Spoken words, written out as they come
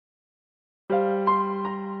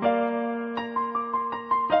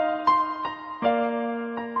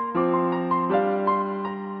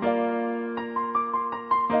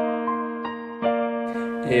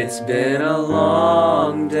It's been a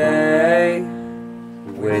long day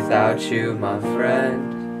without you, my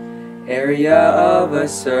friend. Area of a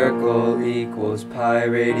circle equals pi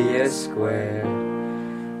radius squared.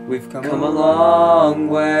 We've come a long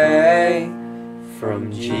way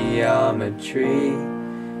from geometry.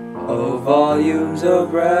 Oh, volumes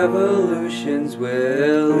of revolutions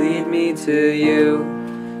will lead me to you,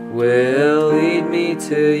 will lead me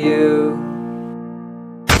to you.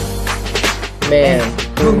 Man,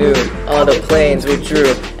 who knew all the planes we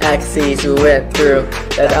drew, axes we went through,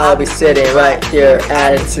 that I'll be sitting right here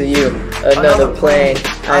adding to you another plane.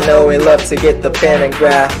 I know we love to get the pen and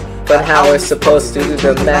graph, but how we're supposed to do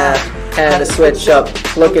the math? Had to switch up,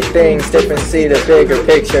 look at things different, see the bigger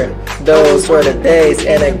picture. Those were the days,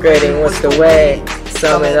 integrating was the way,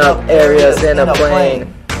 summing up areas in a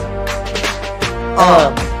plane.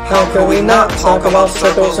 How can we not talk about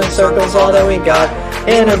circles and circles, all that we got?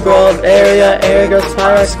 Integral of area goes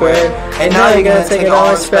pi squared, and now you're gonna take it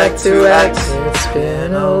all respect to x. It's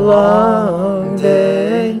been a long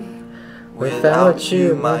day without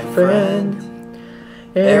you, my friend.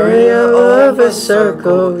 Area of a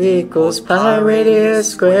circle equals pi radius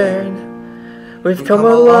squared. We've come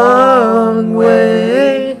a long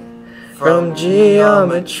way from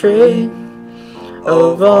geometry.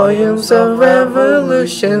 Oh, volumes of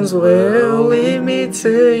revolutions will lead me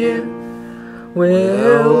to you,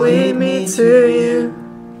 will lead me to you.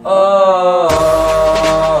 Oh,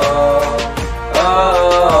 oh, oh.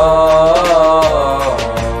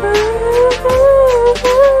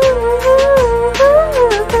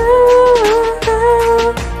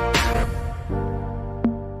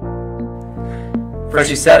 First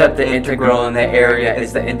you set up the integral, and the area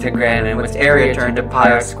is the integrand, and with area turned to pi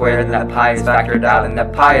r squared, and that pi is factored out, and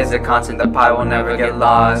that pi is a constant, that pi will never get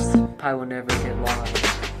lost. Pi will never get lost.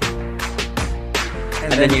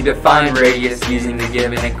 And then you define radius using the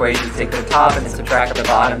given equation. Take the top and subtract the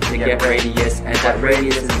bottom to get radius, and that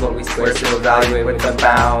radius is what we square to evaluate with the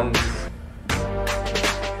bounds.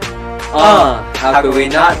 How could we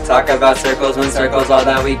not talk about circles when circles all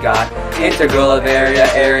that we got? Integral of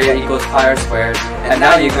area equals pi r squared, and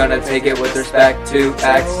now you're gonna take it with respect to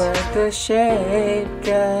x. So let the shape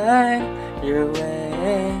guide your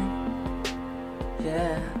way.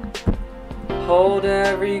 Yeah. Hold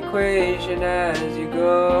every equation as you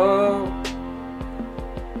go,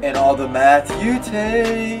 and all the math you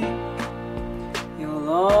take, you'll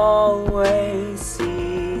always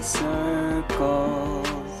see circles.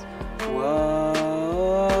 Whoa.